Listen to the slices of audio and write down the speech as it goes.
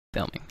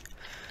Filming.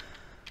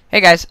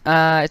 Hey guys,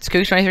 it's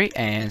Cooks23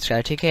 and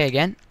Skylar TK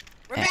again.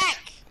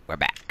 We're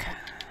back.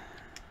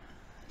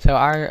 So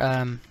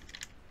our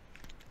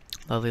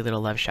lovely little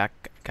love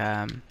shack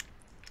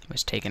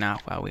was taken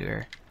off while we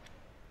were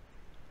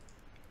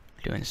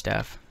doing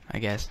stuff, I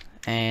guess.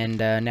 And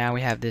now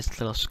we have this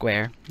little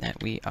square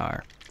that we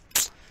are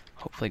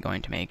hopefully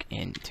going to make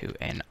into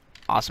an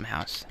awesome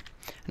house.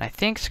 And I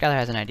think Skylar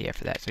has an idea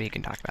for that, so he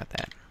can talk about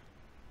that.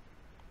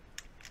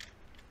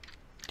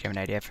 Do you have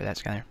an idea for that,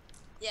 Skylar?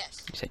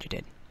 Yes. You said you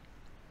did.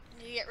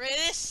 You get rid of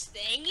this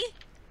thing?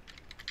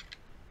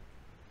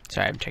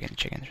 Sorry, I'm checking the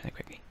chickens really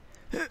quickly.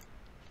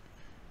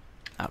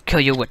 I'll kill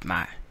you with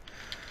my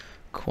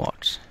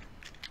quartz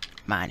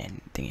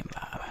mining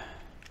thingamabob.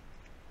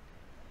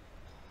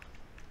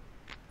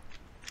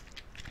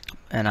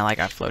 And I like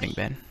our floating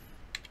bed.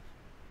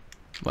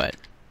 What?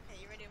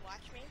 Okay, you ready to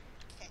watch me?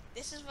 Okay,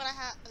 this is what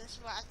this is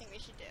what I think we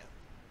should do.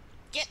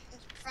 Get in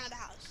front of the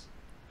house.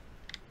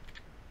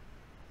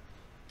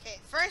 Okay,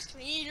 first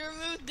we need to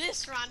remove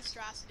this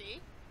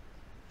monstrosity.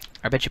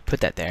 I bet you put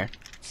that there.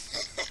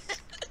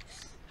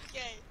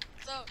 Okay,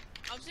 so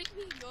I was thinking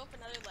we could go up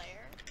another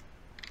layer.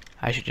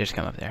 I should just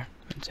come up there.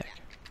 1 sec.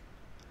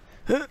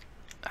 Yeah.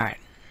 Alright. I have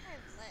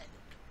lead.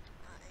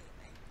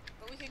 Anyway.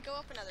 But we could go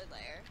up another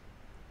layer.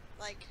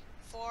 Like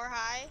 4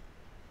 high.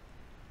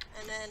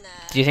 And then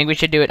Do you think we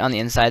should do it on the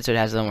inside so it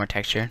has a little more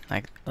texture?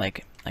 Like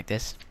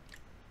this?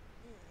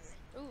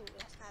 Ooh,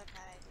 that's not a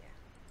bad idea.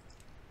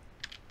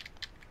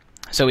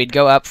 So we'd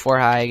go up 4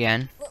 high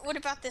again. What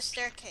about this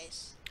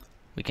staircase?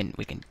 We can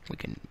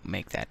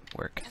make that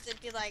work. Has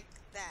it be like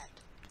that?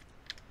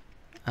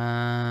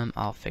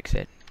 I'll fix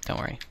it. Don't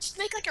worry. Just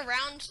make like a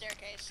round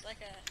staircase, like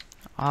a.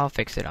 I'll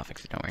fix it.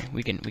 Don't worry.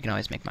 We can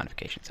always make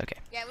modifications. Okay.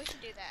 Yeah, we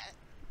should do that.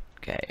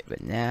 Okay,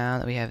 but now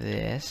that we have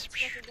this. So we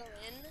can go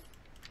in.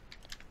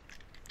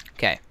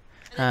 Okay.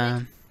 And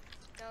then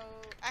go.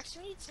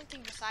 Actually, we need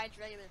something besides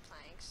regular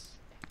planks.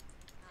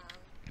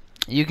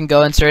 You can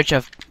go in search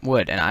of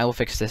wood, and I will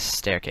fix this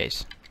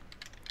staircase.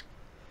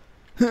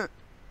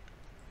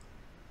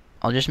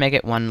 I'll just make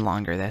it one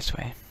longer this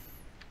way.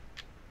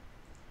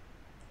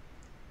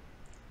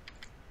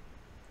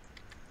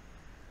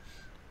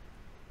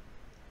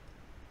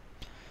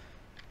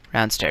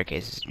 Round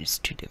staircase is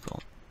just too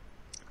difficult.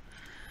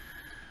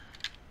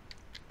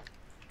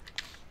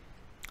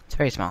 It's a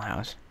very small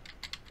house.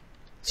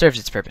 Serves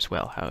its purpose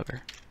well,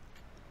 however.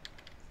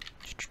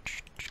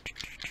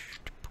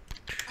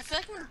 I feel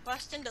like I'm gonna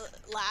bust into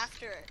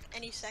laughter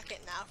any second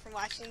now from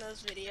watching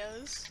those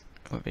videos.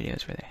 What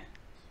videos were they?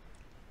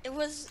 It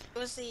was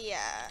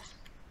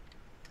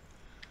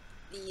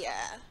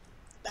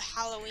the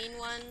Halloween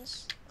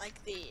ones. Like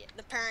the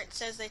parent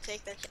says they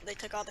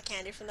took all the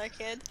candy from their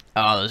kid.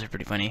 Oh, those are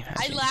pretty funny.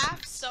 I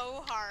laughed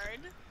so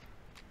hard.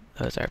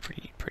 Those are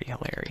pretty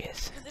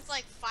hilarious. Cause it's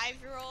like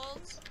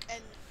 5-year-olds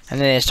and then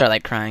they start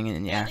like crying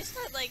and yeah. they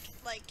start like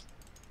you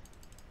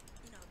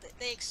know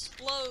they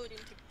explode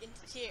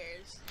into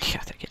tears.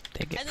 Yeah, they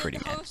get And pretty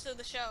then the mad. host of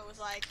the show was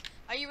like,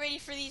 "Are you ready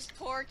for these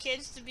poor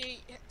kids to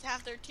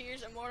have their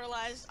tears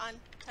immortalized on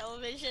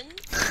television?"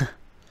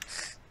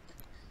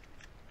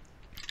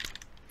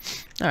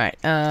 Alright,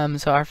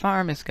 so our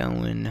farm is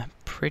going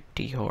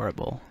pretty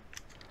horrible.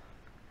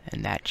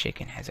 And that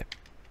chicken has a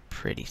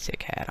pretty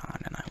sick hat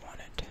on, and I want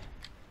it.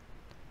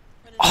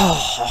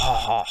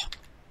 Oh!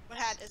 What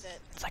hat is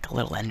it? It's like a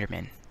little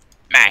Enderman.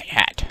 My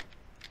hat!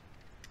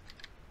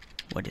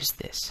 What is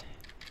this?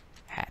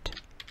 Hat.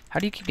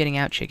 How do you keep getting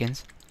out,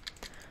 chickens?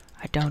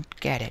 I don't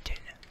get it.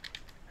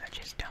 I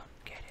just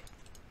don't get it.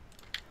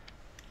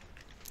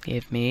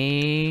 Give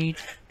me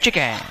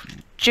chicken!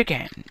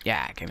 Chicken!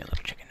 Yeah, give me a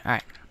little chicken.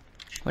 Alright.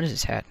 What is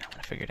this hat? I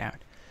want to figure it out.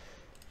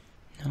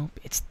 Nope,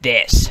 it's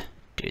this.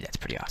 Dude, that's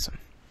pretty awesome.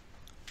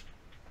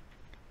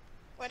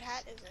 What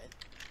hat is it?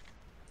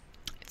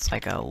 It's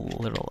like a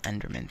little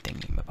Enderman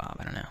thingy-mabob.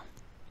 I don't know.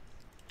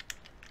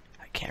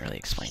 I can't really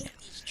explain it.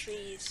 These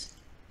trees.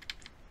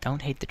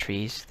 Don't hate the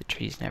trees. The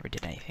trees never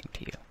did anything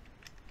to you.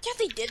 Yeah,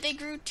 they did. They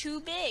grew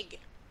too big.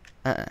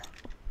 Uh-uh.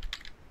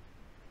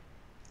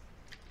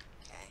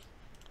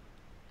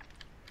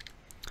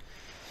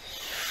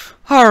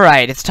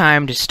 Alright, it's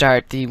time to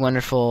start the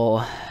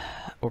wonderful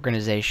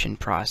organization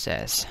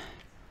process.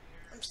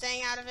 I'm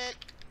staying out of it.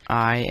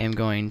 I am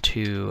going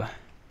to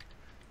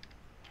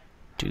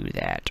do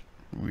that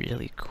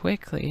really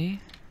quickly.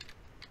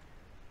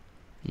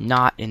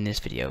 Not in this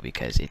video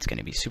because it's going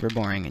to be super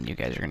boring and you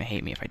guys are going to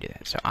hate me if I do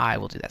that. So I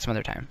will do that some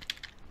other time.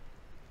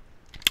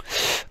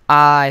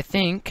 I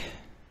think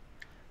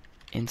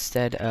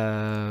instead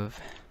of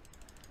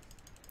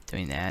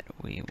doing that,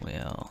 we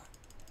will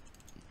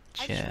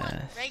I just want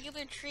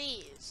regular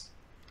trees.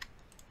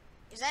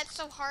 Is that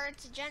so hard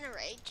to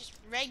generate? Just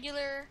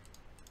regular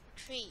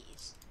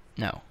trees.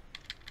 No.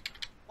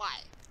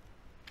 Why?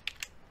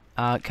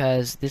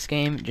 Because this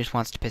game just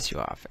wants to piss you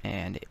off,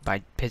 and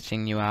by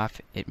pissing you off,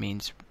 it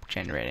means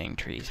generating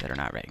trees that are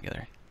not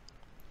regular.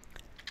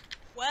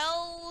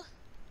 Well...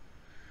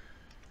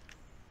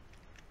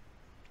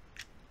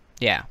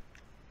 Yeah.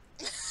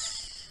 I'm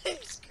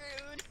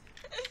screwed.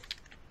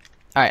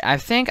 Alright, I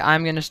think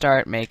I'm gonna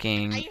start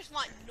making... I just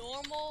want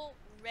normal,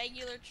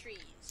 regular trees.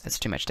 That's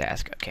too much to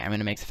ask. Okay, I'm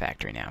gonna make the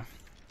factory now.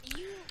 Are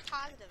you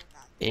positive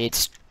about that?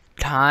 It's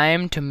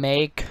time to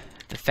make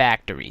the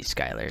factory,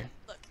 Skylar.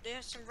 Look,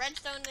 there's some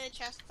redstone in the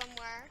chest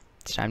somewhere.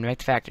 It's time to make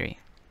the factory.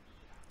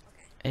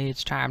 Okay.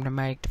 It's time to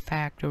make the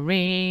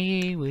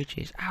factory, which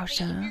is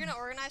awesome. Hey, if you're gonna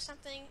organize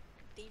something,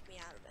 leave me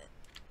out of it.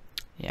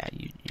 Yeah,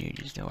 you're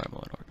just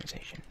horrible at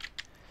organization.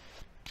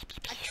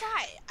 I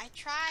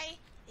try.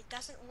 It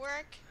doesn't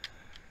work.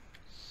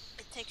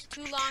 It takes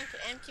too long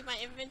to empty my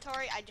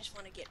inventory. I just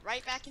want to get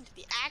right back into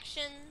the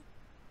action.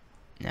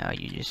 No,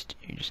 you're just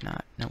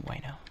not. No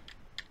bueno.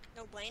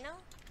 No bueno?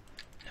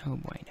 No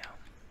bueno.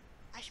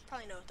 I should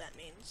probably know what that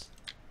means.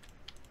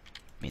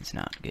 Means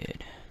not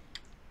good,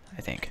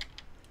 I think.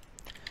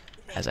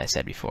 As I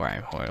said before,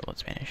 I'm horrible at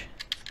Spanish.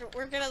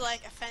 We're gonna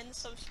like offend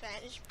some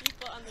Spanish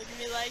people and they're gonna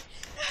be like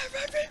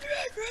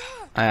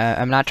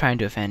I'm not trying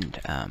to offend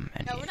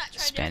any no, we're not trying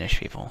Spanish to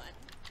people.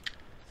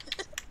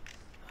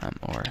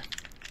 Or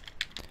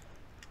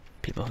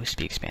people who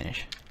speak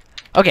Spanish.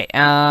 Okay,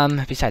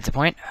 besides the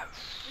point.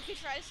 We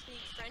could try to speak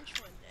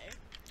French one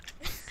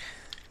day.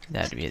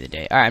 That would be the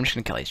day. Alright, I'm just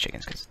gonna kill these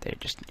chickens because they're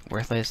just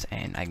worthless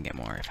and I can get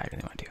more if I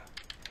really want to.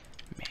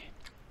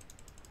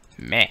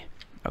 Meh.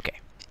 Okay.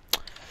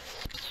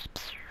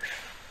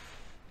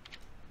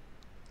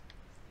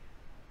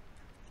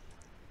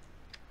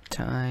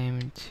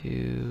 Time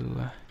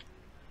to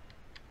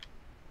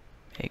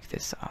make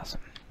this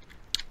awesome.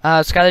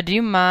 Skylar, do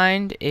you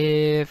mind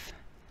if...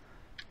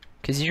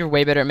 Because you're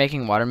way better at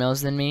making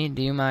watermills than me,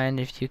 do you mind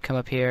if you come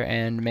up here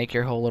and make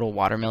your whole little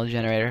watermill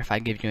generator if I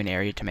give you an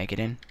area to make it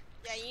in?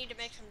 Yeah, you need to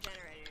make some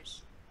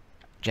generators.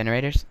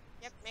 Generators?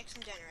 Yep, make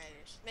some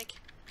generators. Make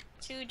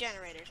 2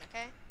 generators,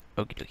 okay?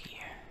 Okie dokie.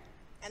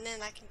 And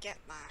then I can get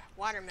my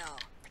watermill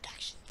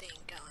production thing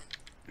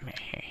going.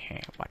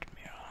 Watermill.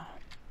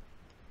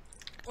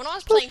 When I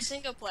was playing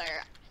single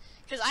player,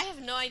 because I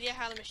have no idea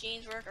how the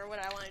machines work or what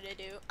I wanted to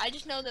do, I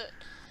just know that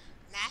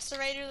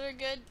macerators are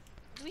good.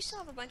 Do we still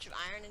have a bunch of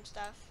iron and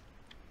stuff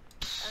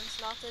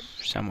unsmelted?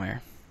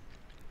 Somewhere.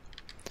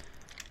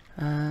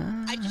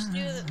 I just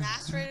knew that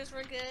macerators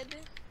were good.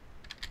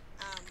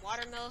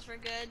 Watermills were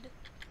good.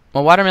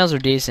 Well, watermills are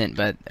decent,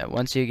 but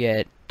once you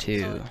get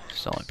to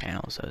solar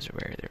panels, those are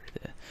where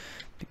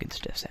the good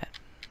stuff's at.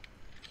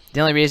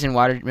 The only reason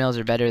watermills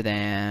are better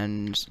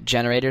than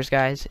generators,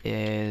 guys,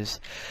 is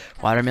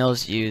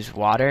watermills use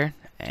water,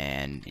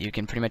 and you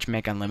can pretty much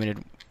make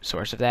unlimited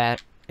source of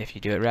that if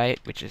you do it right,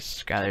 which is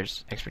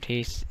Skylar's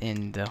expertise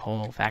in the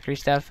whole factory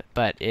stuff.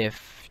 But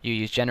if you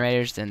use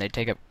generators, then they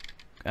take up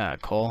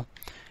coal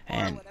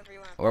and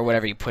or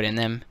whatever you put in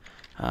them,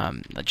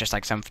 just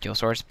like some fuel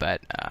source.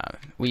 But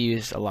we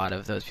use a lot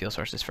of those fuel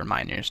sources for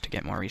miners to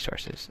get more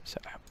resources. So,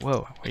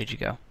 whoa, where did you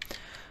go?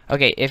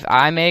 Okay, if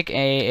I make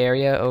a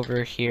area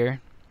over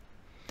here,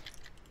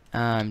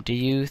 do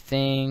you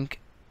think...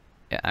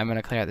 I'm going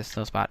to clear out this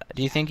little spot.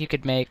 Do you think you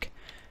could make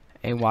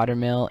a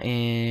watermill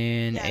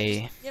in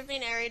a... Give me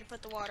an area to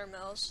put the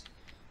watermills.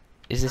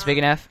 Is this big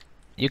enough?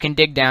 You can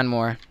dig down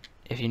more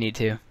if you need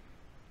to.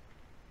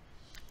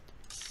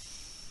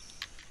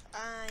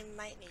 I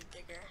might need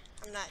bigger.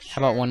 I'm not sure.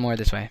 How about one more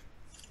this way?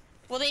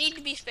 Well, they need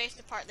to be spaced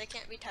apart. They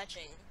can't be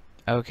touching.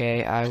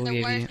 Okay, I will give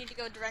you... give And the you... wires need to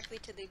go directly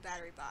to the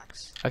battery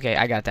box. Okay,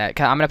 I got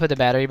that. I'm going to put the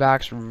battery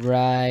box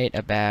right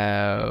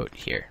about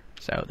here.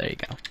 So, there you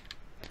go.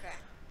 Okay.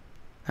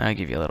 I'll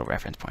give you a little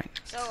reference point.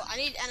 So, I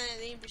need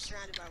to be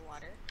surrounded by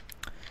water.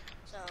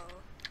 So...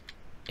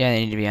 Yeah,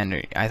 they need to be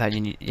under... I thought you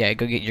need... Yeah, you're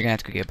going to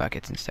have to go get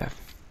buckets and stuff.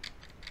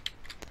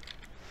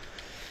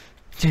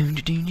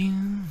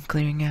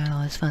 Clearing out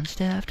all this fun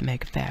stuff to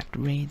make a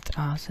factory. It's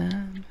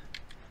awesome.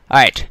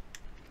 Alright.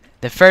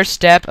 The first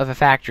step of a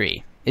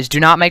factory is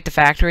do not make the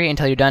factory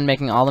until you're done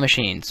making all the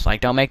machines.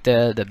 Like, don't make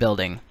the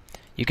building.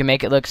 You can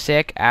make it look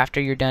sick after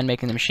you're done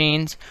making the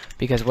machines,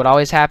 because what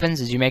always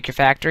happens is you make your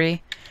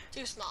factory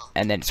too small,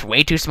 and then it's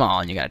way too small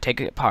and you gotta take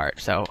it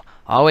apart. So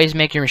always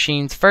make your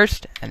machines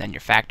first and then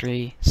your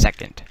factory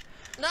second.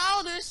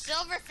 No, there's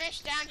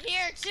silverfish down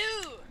here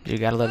too. You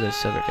gotta love those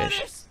silverfish.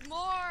 There's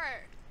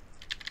more.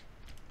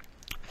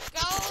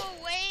 Go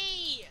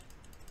away.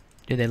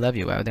 Dude, they love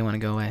you. Why would they want to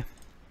go away?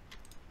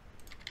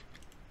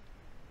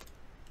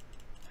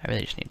 I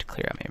really just need to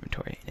clear out my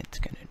inventory. It's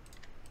gonna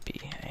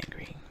be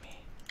angering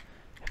me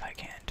if I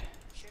can't.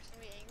 Sure it's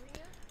gonna be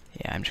angry?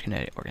 Yeah, I'm just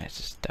gonna organize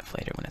this stuff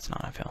later when it's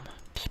not on film.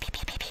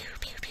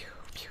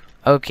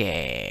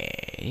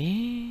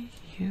 Okay,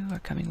 you are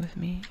coming with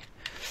me.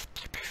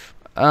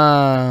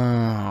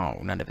 Oh,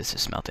 none of this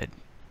is smelted.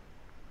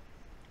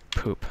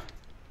 Poop.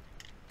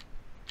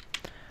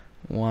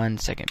 1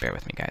 second, bear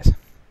with me, guys.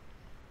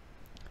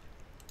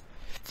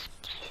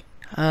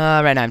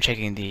 Right now I'm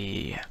checking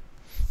the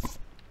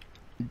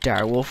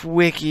Direwolf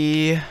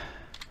wiki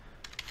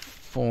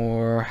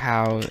for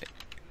how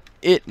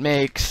it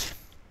makes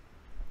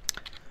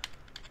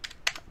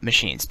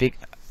machines.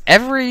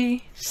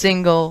 Every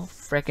single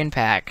frickin'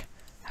 pack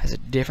has a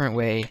different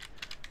way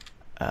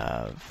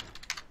of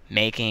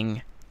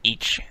making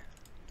each.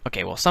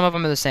 Okay, well, some of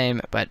them are the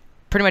same, but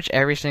pretty much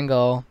every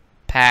single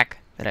pack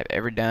that I've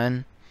ever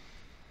done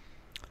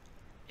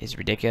is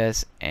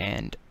ridiculous,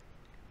 and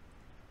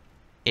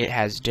it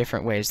has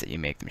different ways that you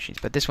make the machines.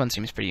 But this one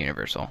seems pretty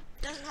universal.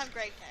 It doesn't have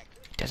great tech.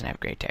 It doesn't have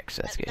great tech,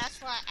 so that's good.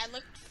 That's why I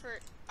looked for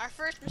our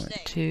first mistake.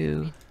 1,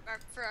 2.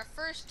 For our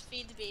first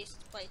Feed the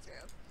Beast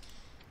playthrough,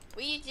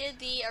 we did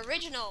the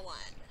original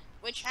one,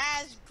 which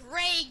has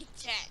great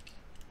tech.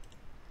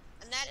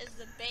 And that is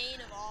the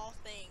bane of all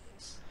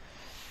things.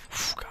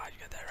 God, you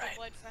got that right.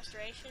 To avoid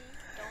frustration,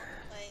 don't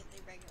play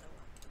the regular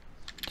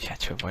one. Yeah,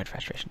 to avoid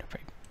frustration, don't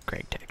play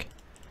great tech.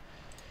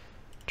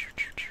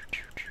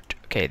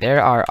 Okay,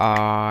 there are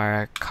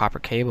our copper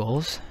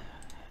cables.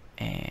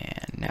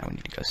 And now we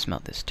need to go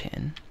smelt this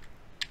tin.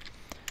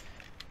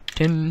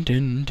 Tin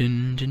tin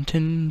tin tin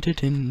tin tin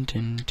tin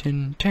tin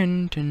tin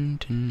tin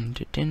tin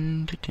tin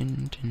tin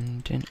tin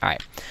tin tin.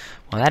 Alright.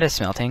 Well, that is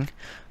smelting.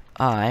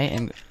 I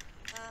am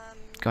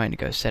going to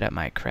go set up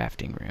my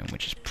crafting room,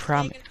 which is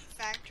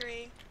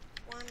factory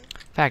one.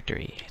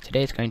 Factory.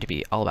 Today it's going to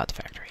be all about the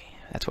factory.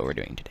 That's what we're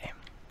doing today.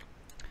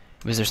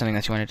 Was there something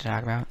else you wanted to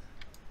talk about?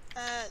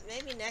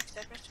 Maybe next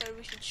episode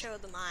we should show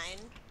the mine.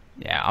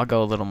 Yeah, I'll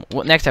go a little.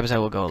 Well, next episode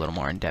we'll go a little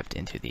more in depth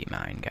into the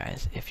mine,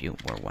 guys. If you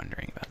were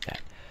wondering about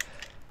that.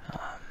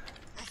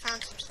 I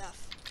found some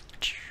stuff.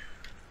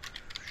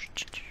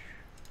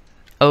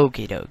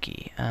 Okie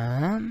dokie.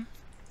 I'm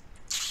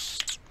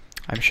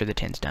sure the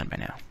tin's done by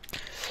now.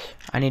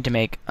 I need to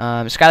make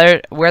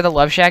Skylar, where the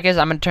love shack is,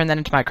 I'm gonna turn that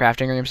into my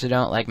crafting room, so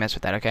don't like mess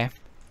with that, okay?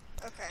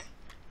 Okay.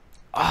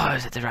 Oh,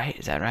 is that right?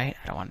 Is that right?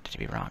 I don't want it to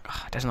be wrong.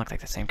 Oh, it doesn't look like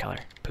the same color.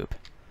 Poop.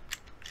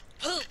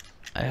 Poop.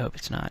 I hope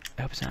it's not.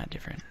 I hope it's not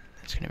different.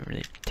 It's gonna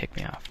really tick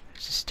me off.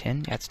 Is this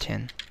tin? Yeah, it's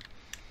tin.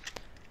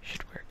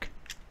 Should work.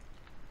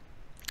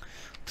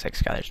 Looks like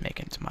Skylar's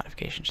making some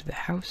modifications to the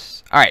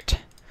house.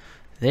 Alright.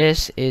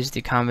 This is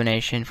the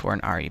combination for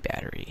an RE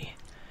battery.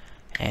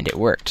 And it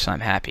worked, so I'm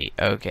happy.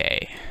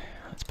 Okay.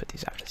 Let's put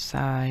these out to the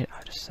side,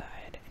 out to the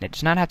side. And it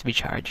does not have to be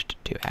charged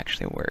to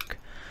actually work.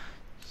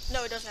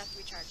 No, it doesn't have to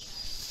be charged.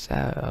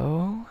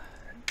 So,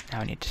 now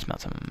I need to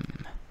smelt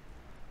some...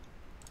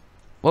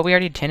 What, we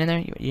already had tin in there?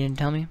 You didn't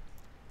tell me?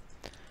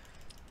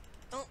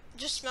 Oh,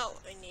 just smelt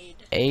what I need.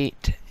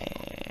 8,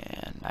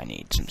 and I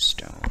need some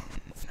stone.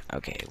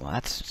 Okay, well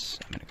that's...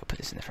 I'm gonna go put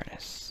this in the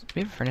furnace. Do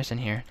we have a furnace in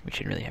here? We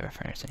should really have a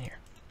furnace in here.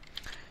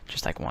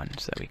 Just like one,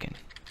 so that we can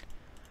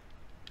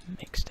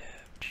make stuff.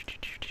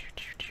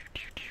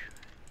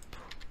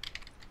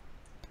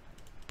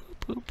 Boop,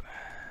 boop.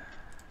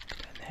 Put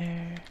that in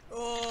there.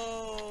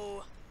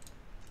 Oh.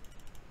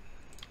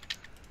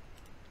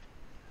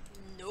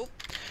 Nope.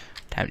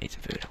 Time to eat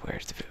some food.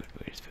 Where's the food?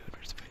 Where's the food?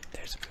 Where's the food?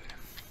 There's the food.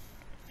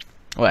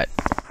 What?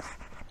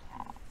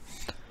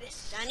 This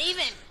is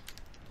uneven.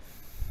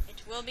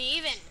 It will be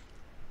even.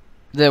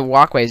 The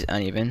walkway's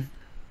uneven.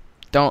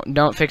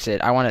 Don't fix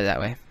it. I want it that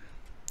way.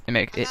 I'm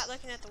not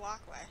looking at the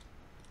walkway.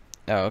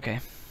 Oh, okay.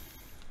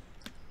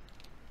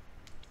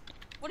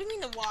 What do you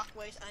mean the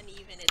walkway's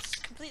uneven? It's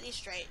completely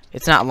straight.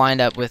 It's not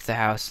lined up with the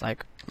house.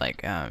 Like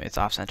it's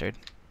off-centered.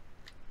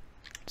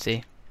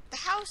 See? The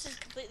house is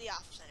completely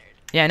off-centered.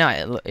 Yeah,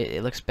 no,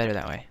 it looks better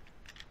that way.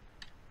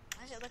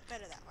 Why does it look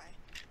better that way?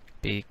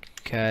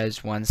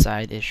 Because one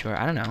side is short.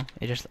 I don't know.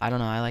 I don't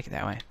know. I like it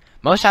that way.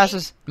 Most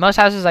houses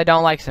I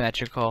don't like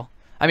symmetrical.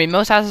 I mean,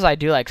 most houses I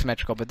do like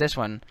symmetrical, but this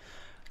one,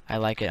 I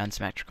like it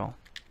unsymmetrical.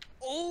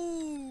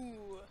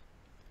 Ooh.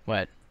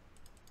 What?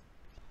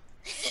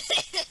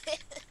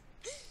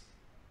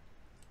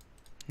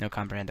 No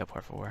comprendo,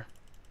 por favor.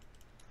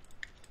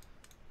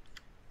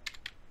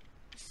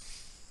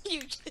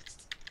 You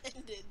just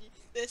ended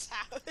this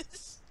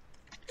house.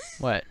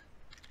 What?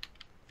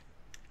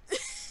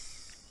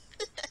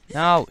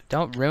 No,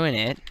 don't ruin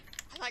it.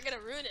 I'm not gonna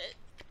ruin it.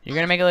 You're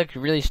gonna make it look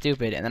really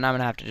stupid, and then I'm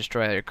gonna have to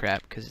destroy other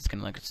crap because it's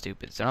gonna look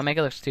stupid. So don't make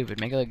it look stupid.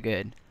 Make it look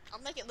good. I'll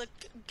make it look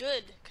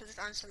good because it's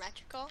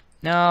unsymmetrical.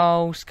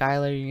 No,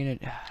 Skylar,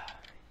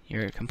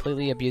 you're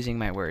completely abusing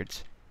my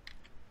words.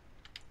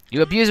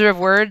 You abuser of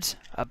words?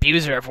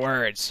 Abuser of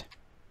words.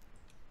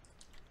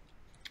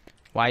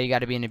 Why you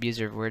gotta be an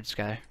abuser of words,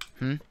 Skylar?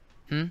 Hmm?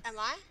 Hmm? Am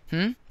I?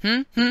 Hmm?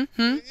 Hmm? Hmm?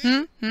 Hmm?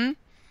 Hmm? Hmm?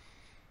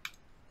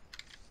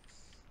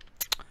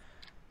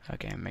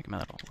 Okay, I'm making my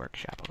little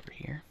workshop over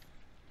here.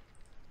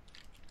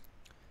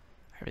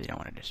 I really don't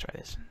want to destroy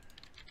this.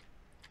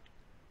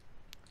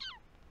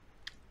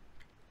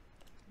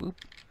 Boop.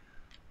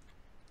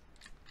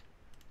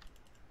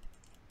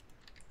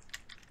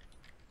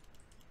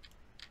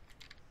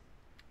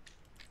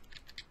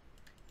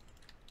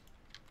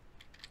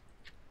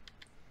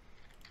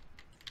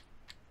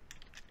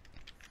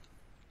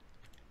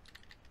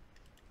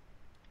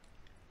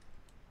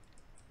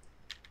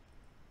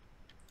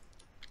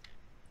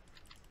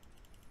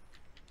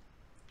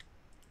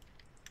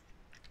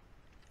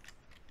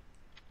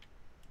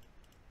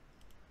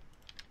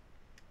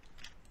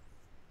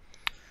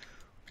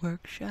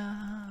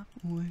 Workshop,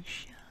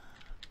 workshop.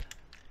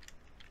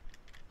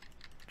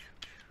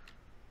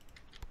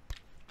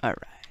 All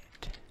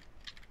right.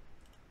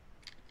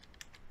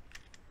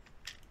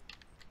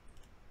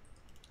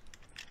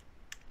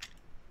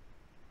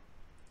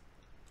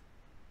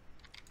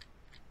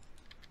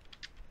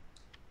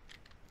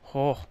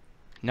 Oh,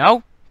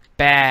 no,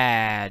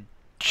 bad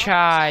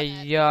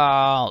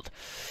child.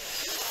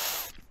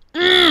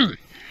 I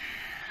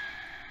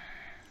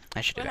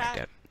should have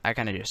backed up. I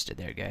kind of just stood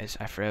there, guys.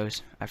 I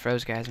froze. I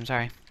froze, guys. I'm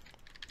sorry.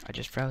 I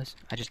just froze.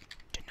 I just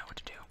didn't know what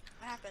to do.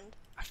 What happened?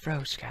 I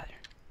froze, Skyler.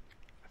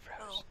 I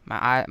froze.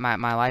 Oh.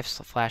 My life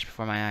flashed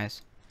before my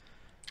eyes.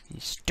 You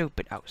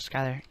stupid. Oh,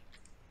 Skyler.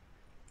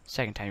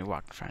 Second time you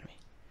walked in front of me.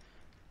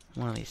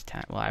 One of these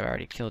times. Well, I've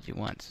already killed you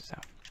once, so.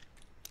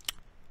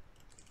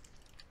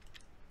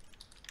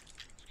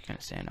 I'm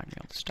gonna say I'm not gonna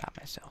be able to stop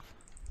myself.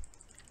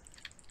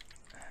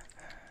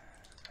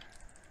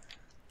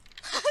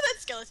 That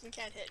skeleton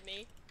can't hit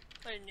me.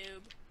 What a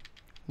noob.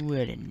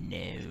 What a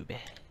noob.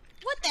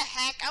 What the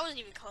heck? I wasn't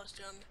even close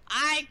to him.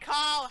 I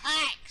call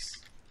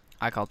hacks.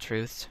 I call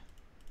truths.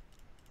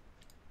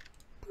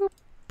 Boop,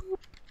 boop.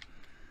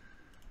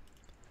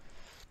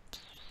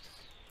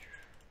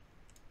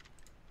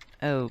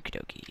 Okie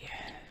dokie.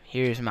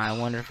 Here's my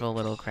wonderful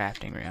little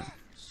crafting room.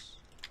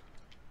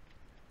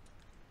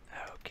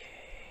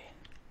 Okay.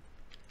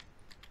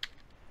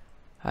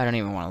 I don't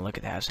even want to look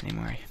at the house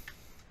anymore.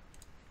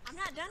 I'm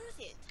not done with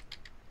it.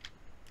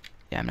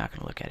 Yeah, I'm not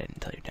going to look at it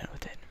until you're done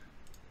with it.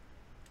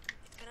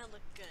 It's gonna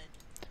look good.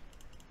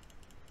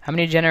 How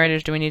many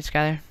generators do we need,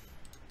 Skyler?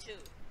 2.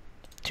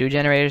 2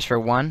 generators for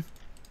 1?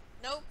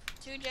 Nope.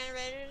 2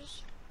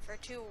 generators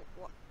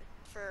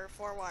for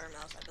 4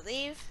 watermills, I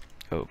believe.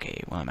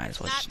 Okay, well I might as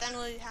well If not, then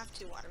we'll have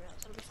 2 watermills.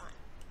 It'll be fine.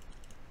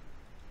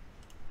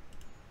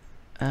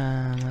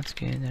 That's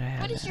good that I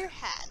have What is that. your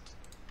hat?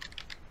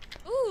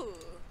 Ooh.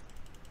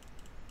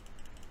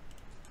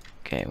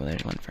 Okay, well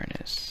there's one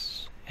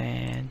furnace.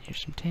 And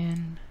here's some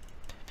tin.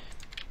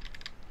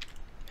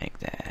 Make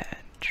that.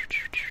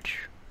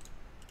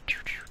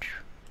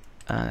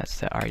 That's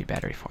the RE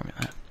battery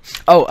formula.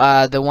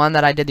 Oh, the one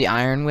that I did the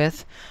iron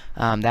with,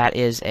 that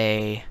is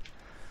a...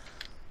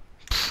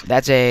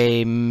 That's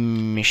a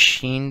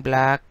machine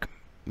block,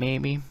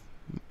 maybe?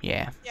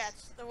 Yeah. Yeah,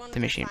 it's the one The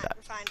machine block.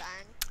 refined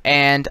iron.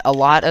 And a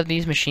lot of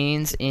these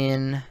machines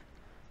in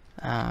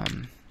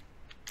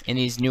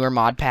these newer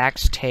mod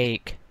packs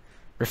take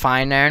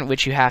refined iron,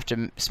 which you have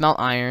to smelt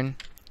iron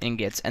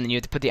ingots, and then you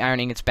have to put the iron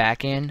ingots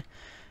back in,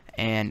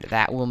 and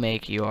that will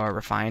make your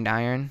refined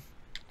iron.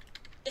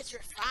 It's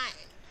refined.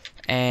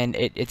 And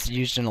it's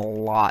used in a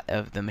lot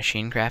of the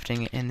machine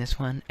crafting in this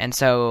one. And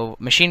so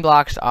machine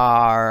blocks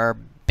are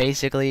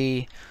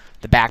basically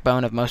the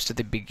backbone of most of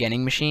the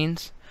beginning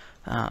machines.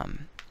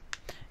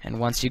 And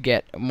once you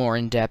get more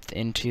in depth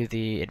into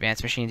the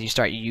advanced machines, you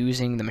start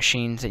using the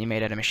machines that you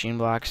made out of machine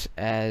blocks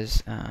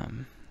as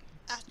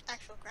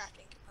Actual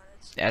crafting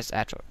components.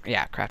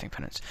 Crafting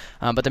components.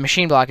 But the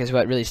machine block is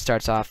what really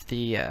starts off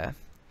the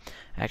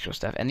actual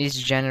stuff. And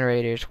these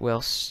generators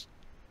will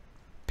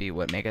be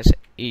what make us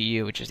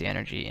EU, which is the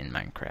energy in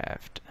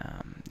Minecraft.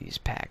 These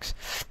packs.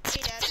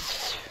 Hey, Dad.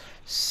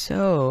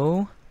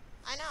 So.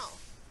 I know.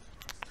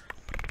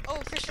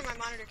 Oh, Christian, my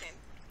monitor came.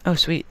 Oh,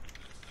 sweet.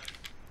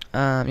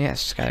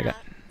 Yes, Skyler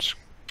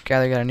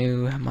got a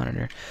new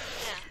monitor.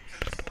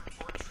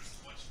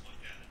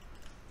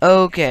 Yeah.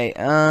 Okay,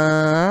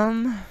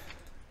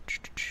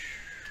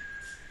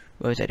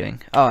 what was I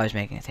doing? Oh, I was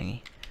making a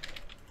thingy.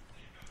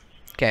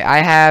 Okay, I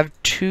have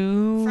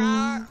 2...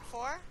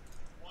 4?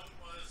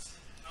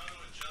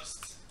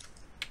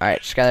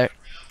 Alright, Skyler.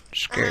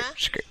 Skirt.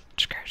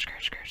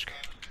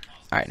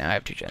 Alright, now I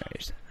have 2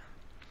 generators.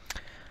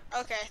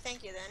 Okay,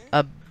 thank you then.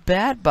 A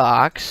bad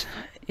box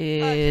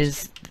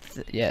is...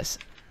 yes.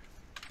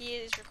 He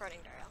is recording,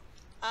 Daryl.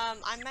 I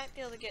might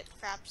be able to get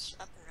Fraps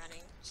up and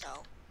running, so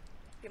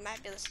you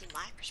might be able to see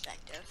my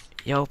perspective.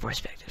 Yo,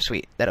 perspective.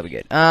 Sweet. That'll be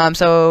good.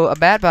 So a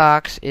bad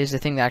box is the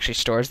thing that actually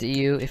stores the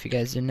EU, if you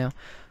guys didn't know.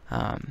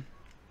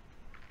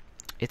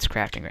 Its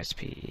crafting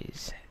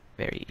recipes.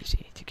 Very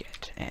easy to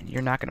get. And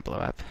you're not going to blow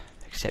up,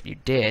 except you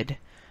did.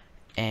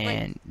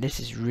 And this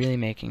is really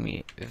making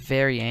me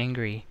very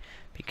angry,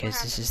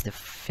 because this is the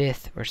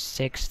 5th or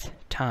 6th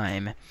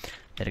time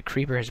that a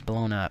creeper has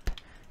blown up,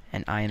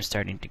 and I am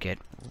starting to get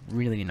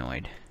really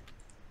annoyed.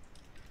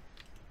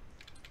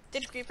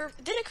 Did a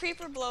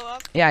creeper blow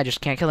up? Yeah, I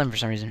just can't kill him for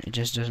some reason. It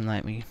just doesn't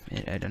let me.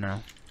 I don't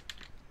know.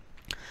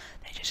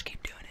 They just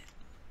keep doing it.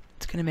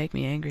 It's gonna make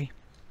me angry.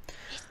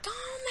 It's gonna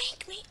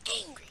make me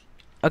angry.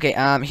 Okay,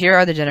 here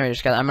are the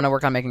generators. I'm gonna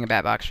work on making a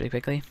bat box really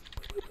quickly.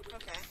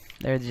 Okay.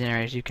 There are the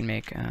generators. You can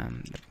make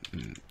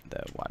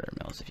the water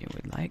mills if you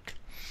would like.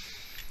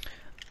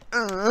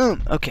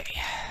 Okay.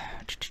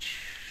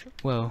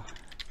 Whoa.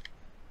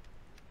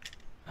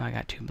 Oh, I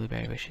got 2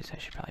 blueberry wishes. I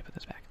should probably put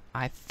those back.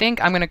 I think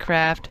I'm gonna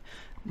craft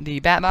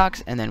the bat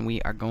box, and then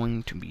we are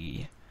going to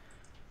be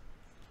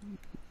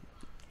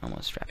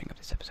almost wrapping up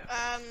this episode.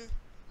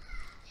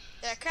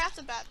 Yeah, craft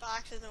the bat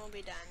box, and then we'll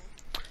be done.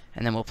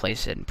 And then we'll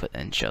place it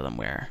and show them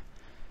where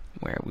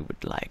we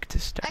would like to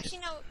start. Actually,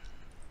 no,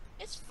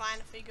 it's fine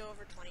if we go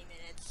over 20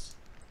 minutes.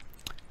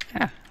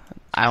 Yeah,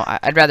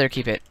 I'd rather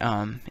keep it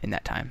in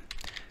that time,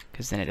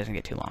 because then it doesn't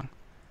get too long.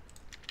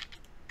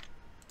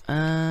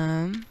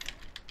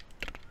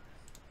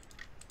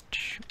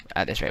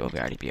 At this rate, we'll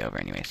already be over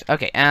anyways.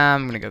 Okay,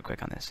 I'm gonna go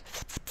quick on this.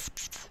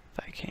 If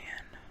I can.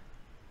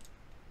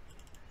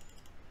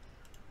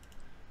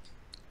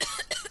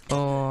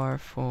 4,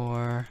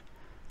 4,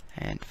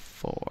 and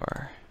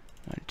 4.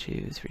 1,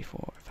 2, 3,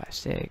 4, 5,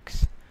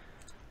 6.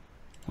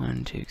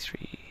 1, 2,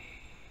 3.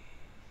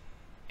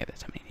 Yeah,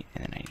 that's how many I need.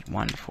 And then I need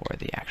 1 for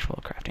the actual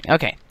crafting.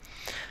 Okay.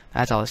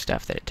 That's all the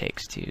stuff that it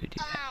takes to do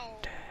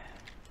that.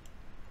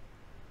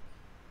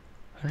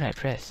 What did I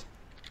press?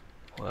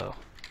 Whoa.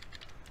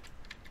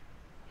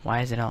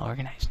 Why is it all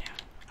organized now?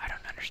 I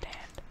don't understand.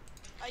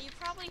 You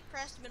probably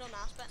pressed the middle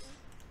mouse button.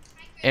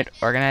 It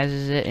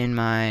organizes it in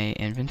my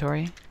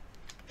inventory?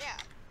 Yeah.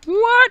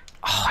 What?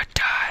 Oh, it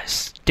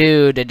does.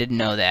 Dude, I didn't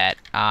know that.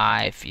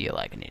 I feel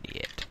like an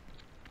idiot.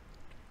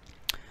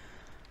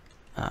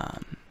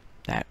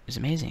 That is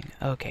amazing.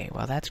 Okay,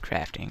 well that's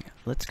crafting.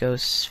 Let's go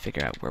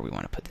figure out where we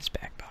want to put this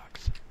back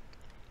box.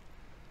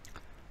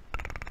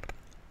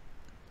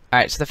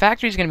 Alright, so the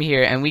factory is going to be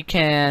here, and we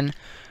can...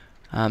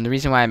 the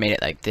reason why I made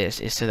it like this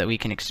is so that we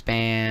can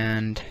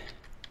expand...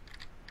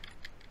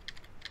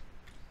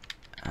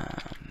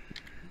 it's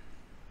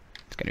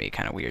going to be a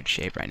kind of weird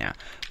shape right now.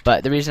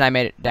 But the reason I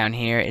made it down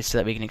here is so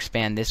that we can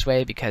expand this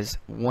way, because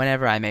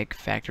whenever I make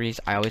factories,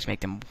 I always make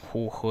them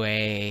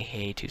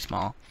way too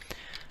small.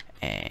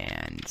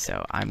 And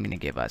so I'm going to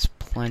give us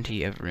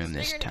plenty of room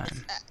this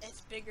time.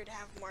 It's bigger to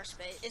have more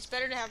space. It's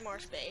better to have more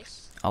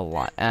space. A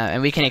lot.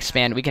 And we can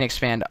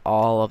expand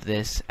all of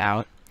this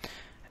out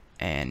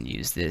and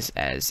use this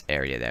as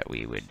area that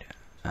we would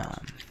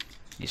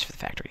use for the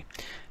factory.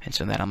 And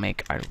so that'll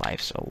make our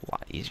lives a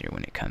lot easier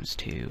when it comes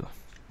to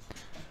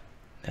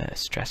the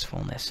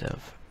stressfulness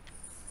of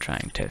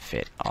trying to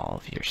fit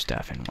all of your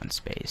stuff in one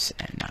space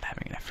and not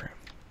having enough room.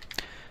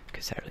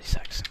 Because that really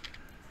sucks.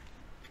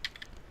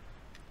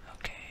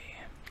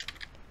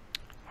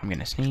 I'm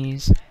gonna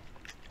sneeze.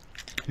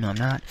 No, I'm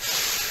not.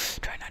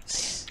 Try not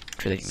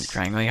to. I'm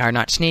trying really hard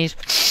not to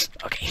sneeze.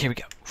 Okay, here we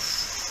go.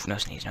 No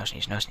sneeze, no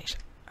sneeze, no sneeze.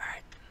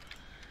 Alright.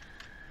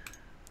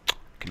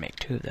 Can make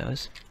 2 of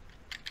those.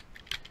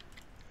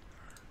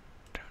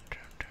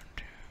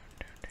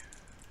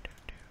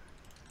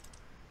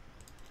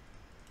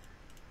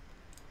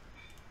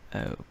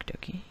 Okie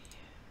dokie.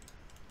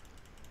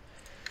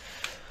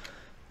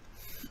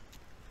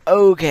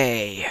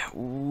 Okay,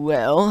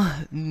 well,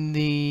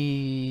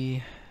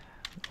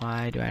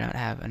 why do I not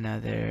have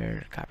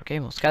another copper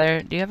cable?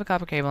 Skylar, do you have a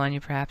copper cable on you,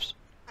 perhaps?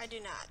 I do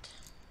not.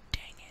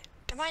 Dang it.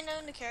 Am I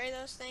known to carry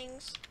those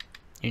things?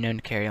 You're known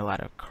to carry a lot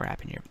of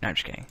crap in your... No, I'm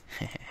just kidding.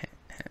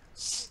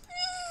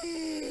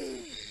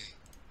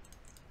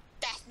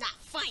 That's not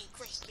funny,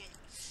 Christian.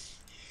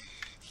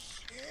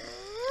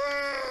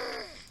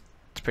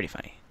 It's pretty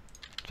funny.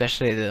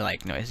 Especially the,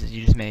 like, noises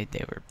you just made.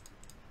 They were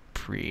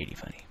pretty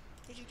funny.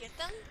 Did you get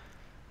them?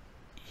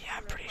 Yeah,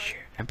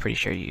 I'm pretty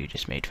sure you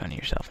just made fun of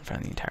yourself in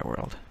front of the entire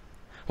world.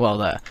 Well,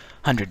 the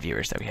 100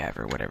 viewers that we have,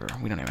 or whatever.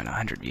 We don't even know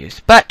 100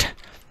 views. But,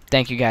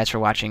 thank you guys for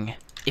watching.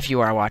 If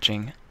you are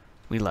watching,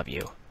 we love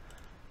you.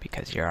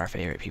 Because you're our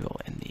favorite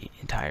people in the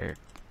entire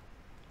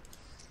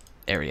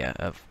area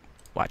of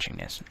watching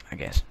this, I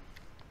guess.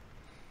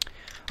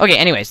 Okay,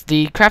 anyways,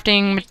 the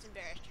crafting... You just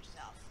embarrassed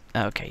yourself.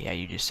 Okay, yeah,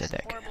 you just said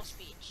that. Horrible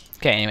speech.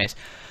 Okay, anyways.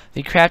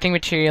 The crafting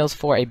materials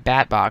for a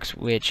bat box,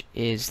 which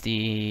is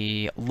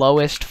the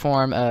lowest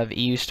form of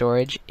EU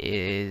storage,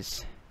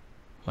 is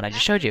what I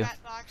just showed you.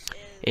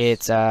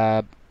 It's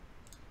oak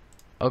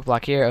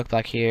block here, oak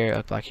block here,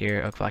 oak block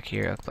here, oak block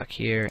here, oak block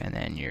here, and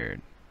then your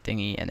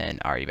thingy, and then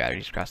RE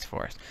batteries across the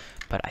forest.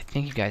 But I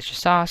think you guys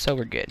just saw, so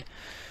we're good.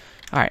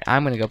 Alright,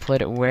 I'm gonna go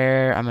put it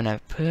where I'm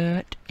gonna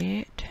put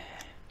it.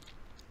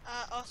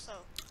 Also,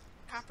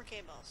 copper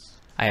cables.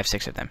 I have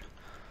 6 of them.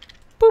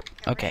 Boop.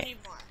 Okay.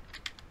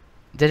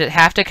 Does it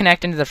have to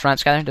connect into the front,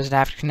 Skylar? Does it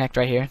have to connect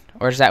right here?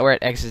 Or is that where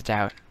it exits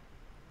out?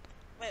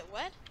 Wait,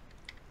 what?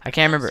 I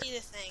can't remember. See the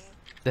thing.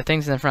 The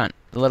thing's in the front.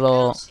 The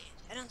little...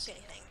 I don't see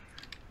anything.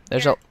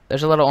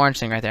 There's a little orange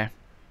thing right there.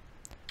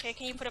 Okay,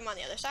 can you put them on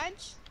the other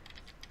sides?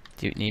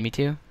 Do you need me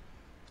to?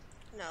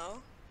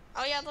 No.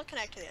 Oh yeah, they'll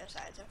connect to the other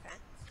sides, okay.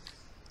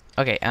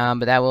 Okay,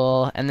 but that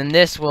will... And then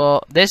this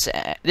will... This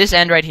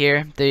end right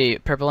here, the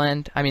purple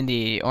end, I mean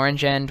the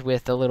orange end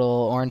with the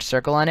little orange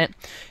circle on it,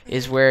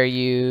 is where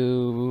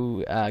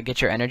you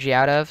get your energy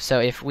out of.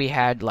 So if we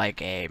had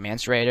like a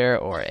macerator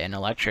or an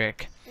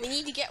electric... We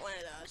need to get one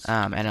of those.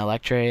 An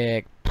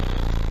electric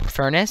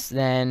furnace,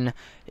 then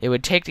it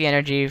would take the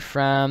energy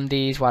from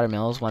these water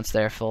mills once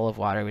they're full of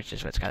water, which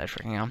is what Skylar's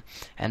working on,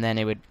 and then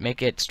it would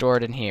make it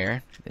stored in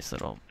here, this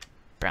little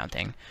brown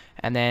thing,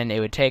 and then it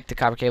would take the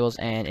copper cables,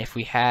 and if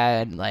we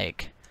had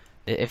like,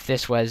 if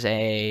this was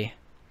a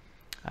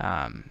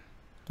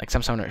like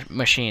some sort of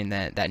machine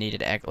that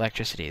needed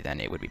electricity, then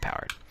it would be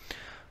powered.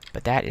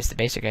 But that is the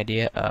basic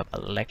idea of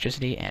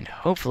electricity, and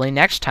hopefully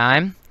next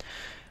time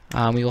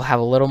we will have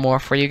a little more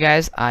for you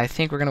guys. I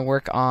think we're going to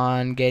work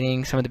on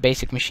getting some of the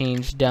basic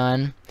machines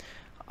done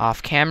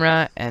off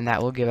camera, and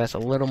that will give us a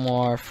little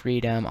more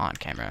freedom on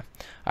camera.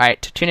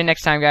 Alright, tune in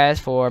next time, guys,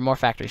 for more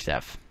factory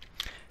stuff.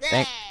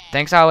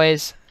 Thanks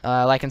always.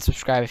 Like and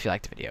subscribe if you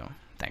liked the video.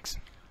 Thanks.